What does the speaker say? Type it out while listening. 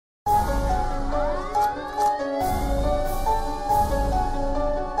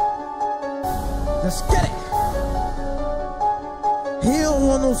Let's get it. He don't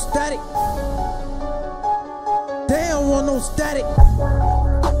want no static. They don't want no static.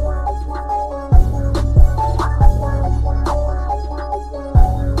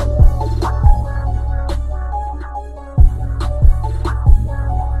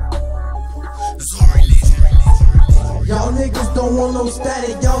 Y'all niggas don't want no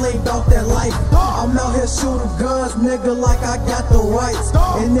static, y'all ain't bout that life. I'm out here shooting guns, nigga, like I got the rights.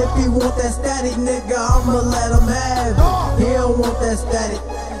 And if he want that static, nigga, I'ma let him have it. He don't want that static,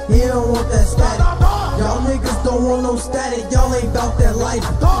 he don't want that static. Y'all niggas don't want no static, y'all ain't bout that life.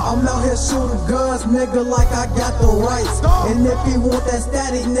 I'm out here shooting guns, nigga, like I got the rights. And if he want that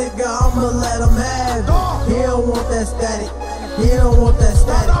static, nigga, I'ma let him have it. He don't want that static, he don't want that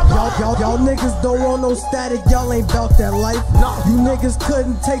static. Y'all niggas don't want no static, y'all ain't bout that life. You niggas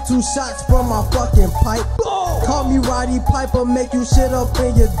couldn't take 2 shots from my fucking pipe. Call me Roddy Piper, make you shit up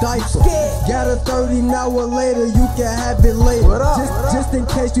in your diaper. Got a 30 now or later, you can have it later. Just in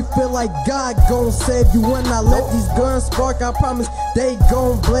case you feel like God gon' save you. When I let these guns spark, I promise they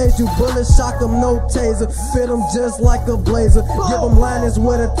gon' blaze you. Bullet shock them, no taser, fit them just like a blazer. Give them liners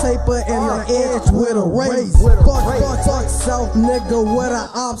with a taper and the edge with a razor. Fuck South, nigga, where the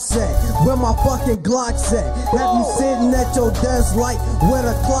ops at? Where my fucking Glock's at? Have you sitting at your desk like where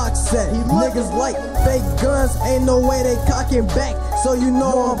the clock's at? Niggas like fake guns, ain't no way they cocking back. So you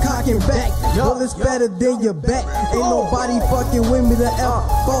know I'm cocking back. Bullets better than your back. Ain't nobody fucking with me. The F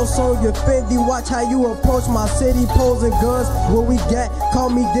false on your Fendi. Watch how you approach my city, posing guns. What we got? Call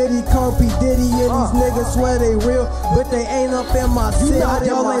me Diddy, call me Diddy. And these niggas swear they real, but they ain't up in my city.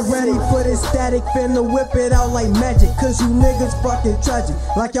 Y'all ain't ready for this static. Finna whip it out like magic. Cause you niggas fucking tragic.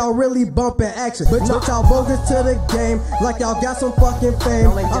 Like y'all really bumping action. But y'all bogus to the game. Like y'all got some fucking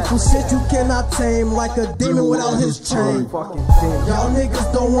fame. I'm some shit you cannot tame. Like a demon without his chain. Y'all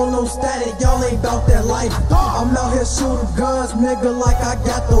niggas don't want no static, y'all ain't bout that life. I'm out here shooting guns, nigga, like I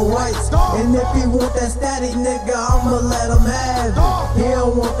got the rights. And if he want that static, nigga, I'ma let him have it. He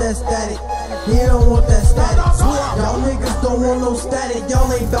don't want that static, he don't want that static. Y'all niggas don't want no static,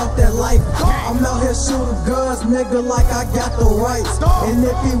 y'all ain't bout that life. I'm out here shooting guns, nigga, like I got the rights. And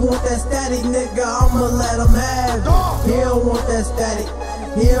if he want that static, nigga, I'ma let him have it. He don't want that static,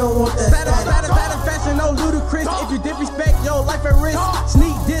 he don't want that static. Satisfaction, no ludicrous. If you disrespect your life at risk,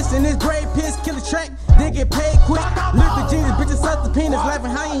 sneak this in this grave piss, kill a track, then get paid quick. Lift the genius, bitches suck the penis,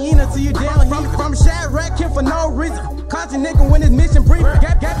 laughing hyena till you down here. From Shadrack, him for no reason. Constant nigga when his mission brief.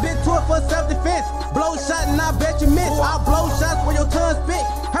 Got bit to it for self-defense. Blow shot and I bet you miss. I'll blow shots when your tongue spit.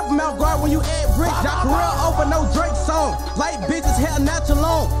 Half a mouth guard when you add bricks. Y'all career over no Drake song. Light bitches hell natural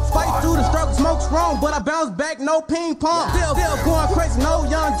long. Fight through the struggle, smoke strong, but I bounce back, no ping pong. Still going crazy, no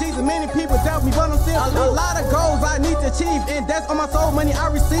young Jesus. Many people doubt me, but I'm still a lot of goals I need to achieve, and that's on my soul money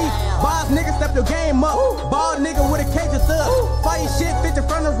I receive. Boss nigga, step your game up. Ball nigga with a cage of thugs. Fight shit, bitch in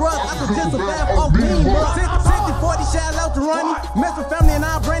front of rug. I could just survive off beam, bro. 60-40 shall out to running. Mess with family and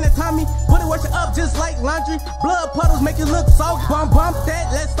I brain and Tommy. Put it wash it up just like laundry. Blood puddles make you look so. Bump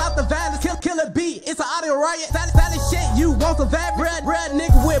that, let's stop the violence. Kill a beat, it's an audio riot. Style shit, you won't survive. Red nigga.